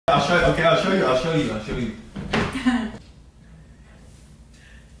I'll show you. Okay, I'll show you. I'll show you. I'll show you.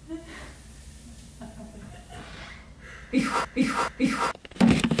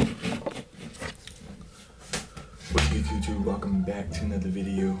 What's good, YouTube? Welcome back to another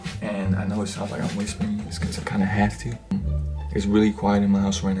video. And I know it sounds like I'm whispering. It's because I kind of have to. It's really quiet in my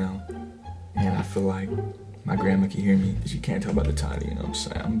house right now. And I feel like my grandma can hear me. She can't tell about the title, you know what I'm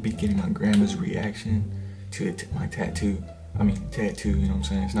saying? I'm gonna be getting my grandma's reaction to my tattoo. Tattoo, you know what I'm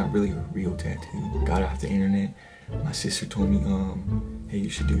saying? It's not really a real tattoo. Got it off the internet. My sister told me, hey, you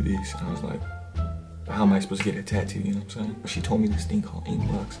should do this. And I was like, how am I supposed to get a tattoo, you know what I'm saying? She told me this thing called ink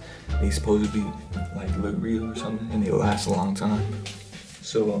blocks. They supposed to be like look real or something, and they last a long time.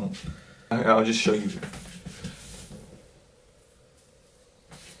 So I'll just show you.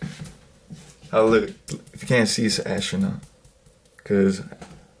 Oh look, if you can't see, it's an astronaut. Cause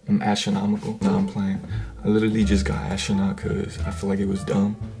I'm astronomical. No, I'm playing. I literally just got astronaut cause I feel like it was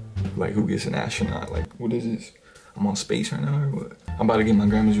dumb. Like, who gets an astronaut? Like, what is this? I'm on space right now or what? I'm about to get my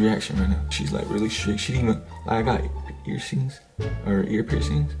grandma's reaction right now. She's like really strict. She didn't even, like, I got ear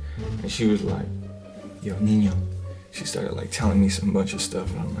piercings. And she was like, yo, Nino. She started like telling me some bunch of stuff.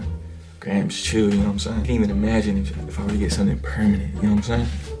 And I'm like, Grams, chill, you know what I'm saying? I can't even imagine if I were to get something permanent, you know what I'm saying?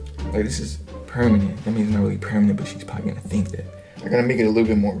 Like, this is permanent. That means it's not really permanent, but she's probably gonna think that. I gotta make it a little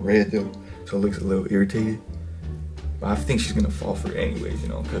bit more red though, so it looks a little irritated. But I think she's gonna fall for it anyways, you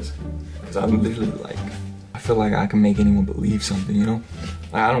know, cause I'm literally like, I feel like I can make anyone believe something, you know?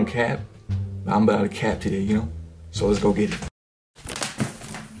 Like, I don't cap, but I'm about to cap today, you know? So let's go get it.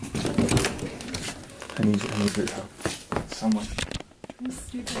 I need your help. Someone. I'm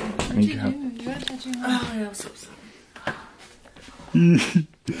stupid. I need your help. You gotta touch your hand. Oh, I'm so sorry.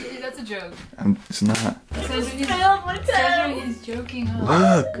 That's a joke. It's not. Cedric is joking.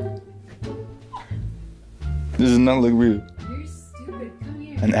 Huh? Look! This does not look real. You're stupid. Come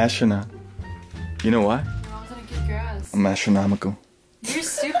here. An astronaut. You know why? I was gonna kick your ass. I'm astronomical. You're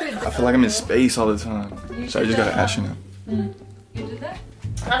stupid. I feel like I'm in space all the time. So I just got an astronaut. You did that?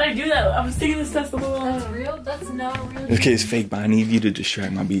 How did I do that? I was taking this test the whole That's time. real? That's not real. This kid's fake, but I need you to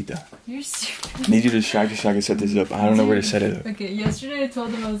distract my beat though. You're stupid. I need you to distract it so I can set this up. I don't know where to set it up. Okay, yesterday I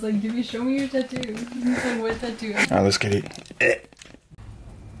told him, I was like, show me your tattoo. He's like, what tattoo? Alright, let's get it.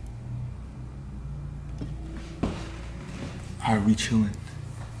 Alright, we chilling.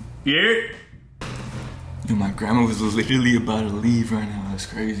 Yeah. Yo, my grandma was literally about to leave right now. That's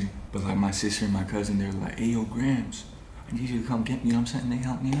crazy. But like my sister and my cousin, they were like, hey, yo, Grams, I need you to come get me, you know what I'm saying? They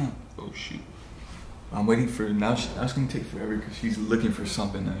helped me out. Oh, shoot. I'm waiting for, now it's gonna take forever because she's looking for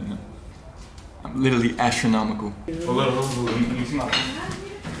something now, you know? I'm literally astronomical. Hold on. Let me see my phone.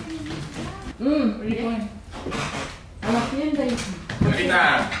 Where are you going? A la tienda, hijo.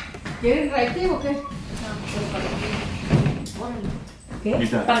 Ahorita. ¿Quieres reactivo o qué? ¿Qué?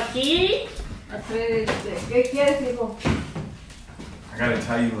 Ahorita. ¿Para aquí? ¿Qué quieres, hijo? I gotta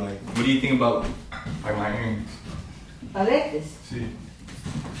tell you, like, what do you think about like my earrings? ¿Paletes? See,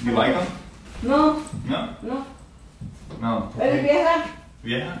 you like them? No, No? no. No. ¿Eres vieja?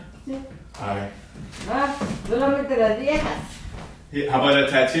 Yeah? Sí. Alright. Ah, solamente las viejas. Yeah, how about a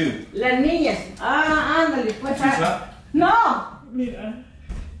tattoo? Las niñas. Ah, ándale, pues. What's up? ¡No! Mira.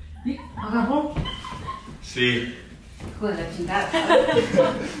 Agarró. Sí. Hijo de la chingada.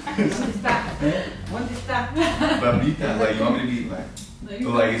 ¿Dónde está? ¿Dónde está? But ahorita, like, you want me to be like,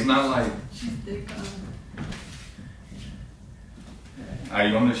 but like, it's not like, alright,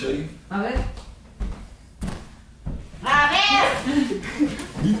 you want me to show you? A ver. A ver!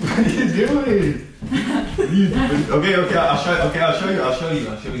 What are you doing? Okay, I'll show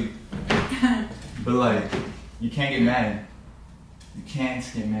you. But like, you can't get mad. You can't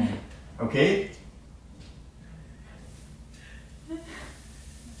get mad. Okay?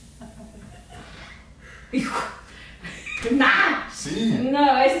 ¡Nah! Sí.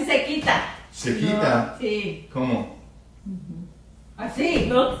 No, ese se quita. Se quita. Sí. ¿Cómo? Así.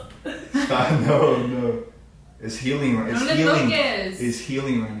 No. Stop. No. It's healing. It's No le healing. toques. It's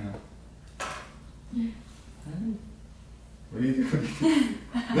healing right now. What are you doing?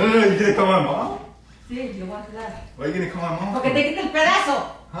 No, you gonna call my mom? Sí, le voy a dar. Why are you gonna call my mom? Porque te quita el pedazo.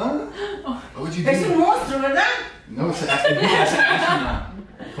 Huh? What would you do? Es un monstruo, ¿verdad? No, it's an astronaut.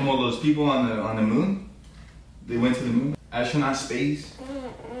 Come on, those people on the moon. They went to the moon. Astronaut space.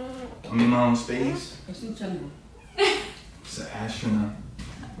 I'm in my own space. Es un chango. It's an astronaut.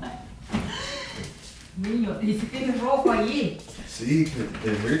 Niño, y si tienes rojo allí. See,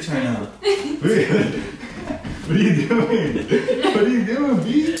 it hurts right now. What are you doing? What are you doing,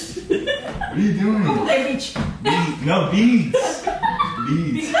 beads? What are you doing? ¿Cómo que bitch? No, beads.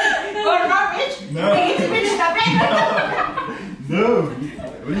 Beads. No, bitch. No. Bitch también. No.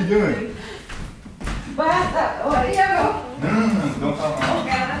 What are you doing? Basta, ahorita no. No, don't talk about Ok,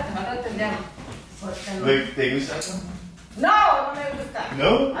 ahora te llamo. it. ¿Te gusta eso? No, no me gusta.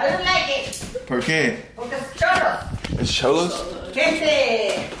 No? I don't like it. ¿Por qué? Porque es chorro. ¿Es cholos?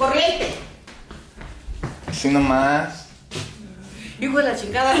 Gente corriente. Así nomás. Hijo de la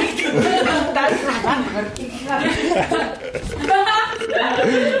chingada. Estás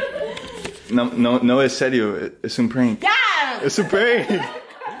No, es serio. Es un prank. ¡Ya! Es un prank.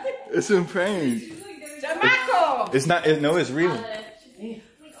 Es un prank. ¡Chamaco! It's not. No, it's real.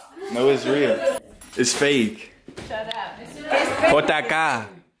 No, it's real. It's fake. JK.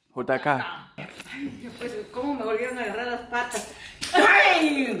 JK. Pues, ¿cómo me volvieron a agarrar las patas?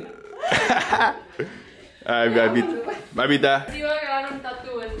 ¡Ay! Alright, babita. Sí, voy a grabar un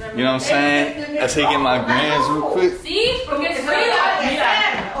tatu en You know what I'm saying? Let's take in my grams real quick. Sí, porque es Eso no lo voy a real.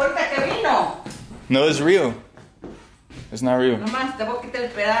 hacer. Ahorita que vino. No, it's real. It's not real. Nomás te voy a quitar el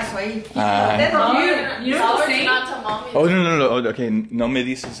pedazo ahí. Ah. You know what I'm saying? Not to mommy. Oh, no. Oh, okay, no me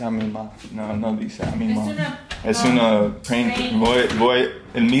dices a mi mamá. No dice a mi mamá. Es una prank. Voy,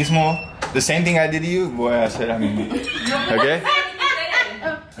 el mismo, the same thing I did to you, voy a hacer a mi mamá. Okay?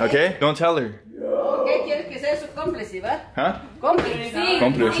 Okay? Don't tell her. ¿Qué quieres que sea su cómplice, va? Huh? Cómplice. Sí.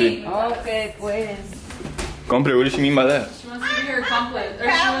 Compre, sí. Ok, pues. Compre, what does she mean by that? She wants to be her accomplice. Or she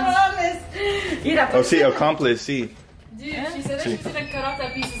wants, Cabrones. Mira, Oh, pues. sí, accomplice, sí. dude, she said that she's gonna cut off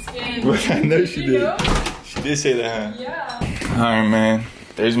that piece of skin. Well, I know she You did. know? She did say that, huh? Yeah. Alright, man.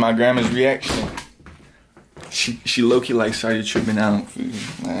 There's my grandma's reaction. She low-key like started tripping out.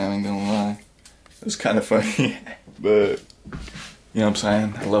 I ain't gonna lie. It was kind of funny. But, you know what I'm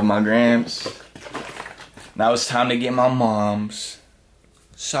saying? I love my grams. Now it's time to get my mom's.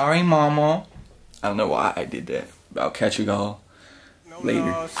 Sorry, mama. I don't know why I did that. But I'll catch you all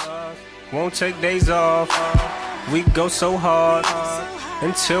later. Won't take days off. We go so hard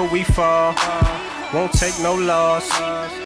until we fall. Won't take no loss.